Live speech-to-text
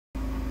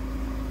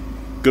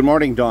Good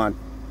morning, Dawn.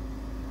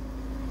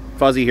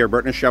 Fuzzy here,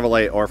 Burtness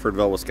Chevrolet,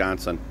 Orfordville,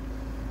 Wisconsin.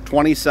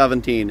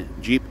 2017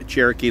 Jeep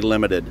Cherokee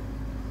Limited.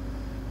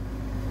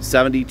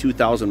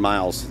 72,000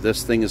 miles.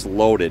 This thing is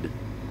loaded.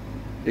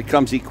 It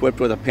comes equipped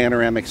with a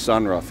panoramic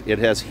sunroof. It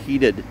has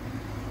heated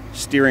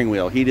steering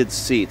wheel, heated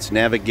seats,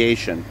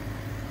 navigation.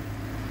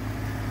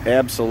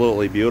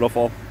 Absolutely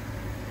beautiful.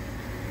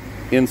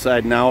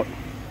 Inside and out,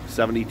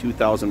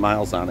 72,000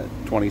 miles on it,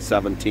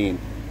 2017.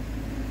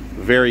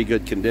 Very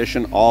good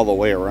condition all the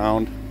way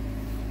around.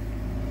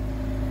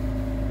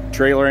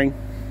 Trailering,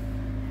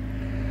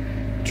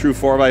 true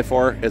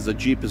 4x4 as the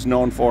Jeep is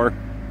known for.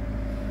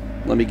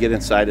 Let me get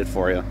inside it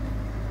for you.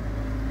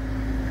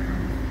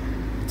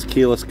 It's a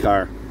keyless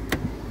car.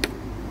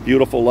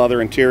 Beautiful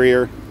leather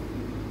interior.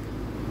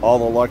 All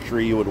the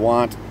luxury you would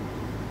want.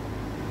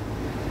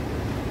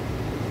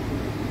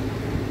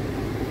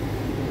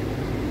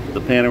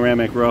 The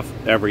panoramic roof,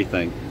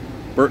 everything.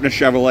 Burtness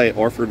Chevrolet,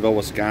 Orfordville,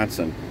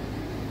 Wisconsin.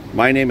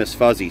 My name is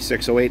Fuzzy,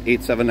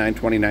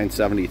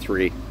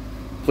 608-879-2973.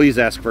 Please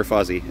ask for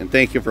Fuzzy, and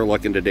thank you for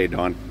looking today,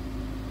 Dawn.